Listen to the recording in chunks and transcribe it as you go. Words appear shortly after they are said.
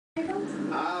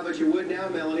Ah, but you would now,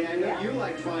 Melanie. I know you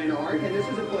like fine art, and this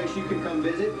is a place you can come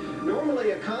visit.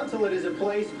 Normally, a consulate is a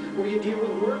place where you deal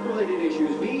with work-related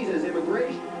issues, visas,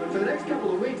 immigration. But for the next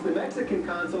couple of weeks, the Mexican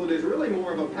consulate is really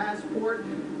more of a passport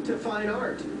to fine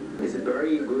art. It's a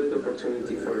very good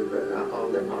opportunity for all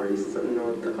the artists,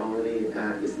 not only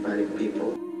Hispanic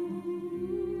people.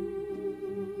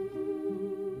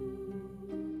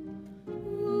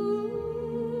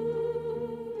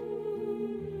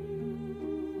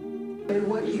 And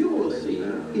what you will see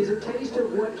is a taste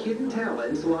of what hidden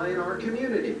talents lie in our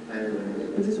community.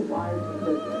 And pieces of art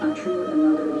that I'm sure are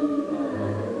not going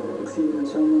to be exhibited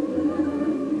in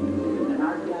in an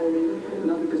art gallery,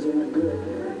 not because they're not good,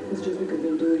 it's just because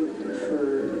they're doing it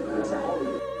for as a hobby.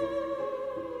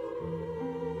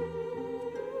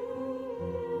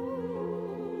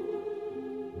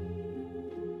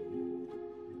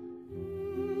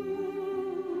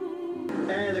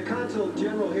 And the Consul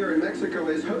General here in Mexico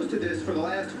has hosted this for the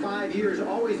last 5 years,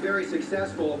 always very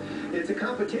successful. It's a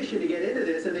competition to get into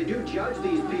this, and they do judge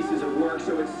these pieces of work,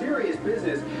 so it's serious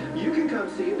business. You can come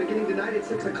see it beginning tonight at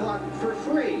 6 o'clock for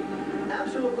free.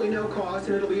 Absolutely no cost,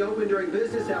 and it'll be open during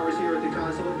business hours here at the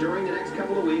Consulate during the next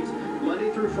couple of weeks,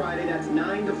 Monday through Friday. That's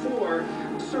 9 to 4.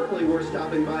 Certainly worth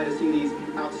stopping by to see these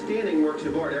outstanding works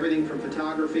of art, everything from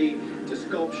photography to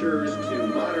sculptures to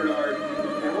modern art.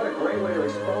 And what a great way to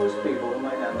expose people who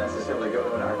might not necessarily go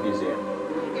to an art museum.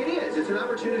 It is. It's an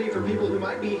opportunity for people who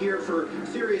might be here for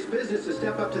serious business to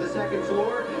step up to the second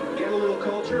floor, get a little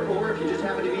culture, or if you just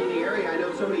happen to be in the area, I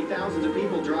know so many thousands of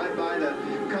people drive by the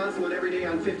Consulate every day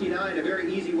on 59, a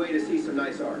very easy way to see some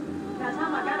nice art. Now,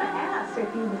 Tom, I gotta ask, if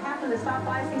you happen to stop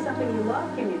by, see something you love,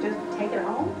 can you just take it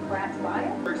home, perhaps buy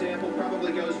it? For example,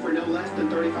 probably goes for no less than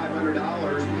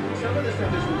 $3,500. Some of the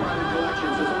stuff is from private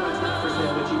collections, so some of it's not for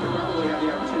sale, but you can probably have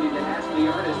the opportunity to ask the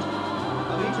artist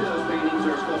of each of those paintings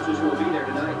or sculptures who will be there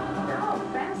tonight.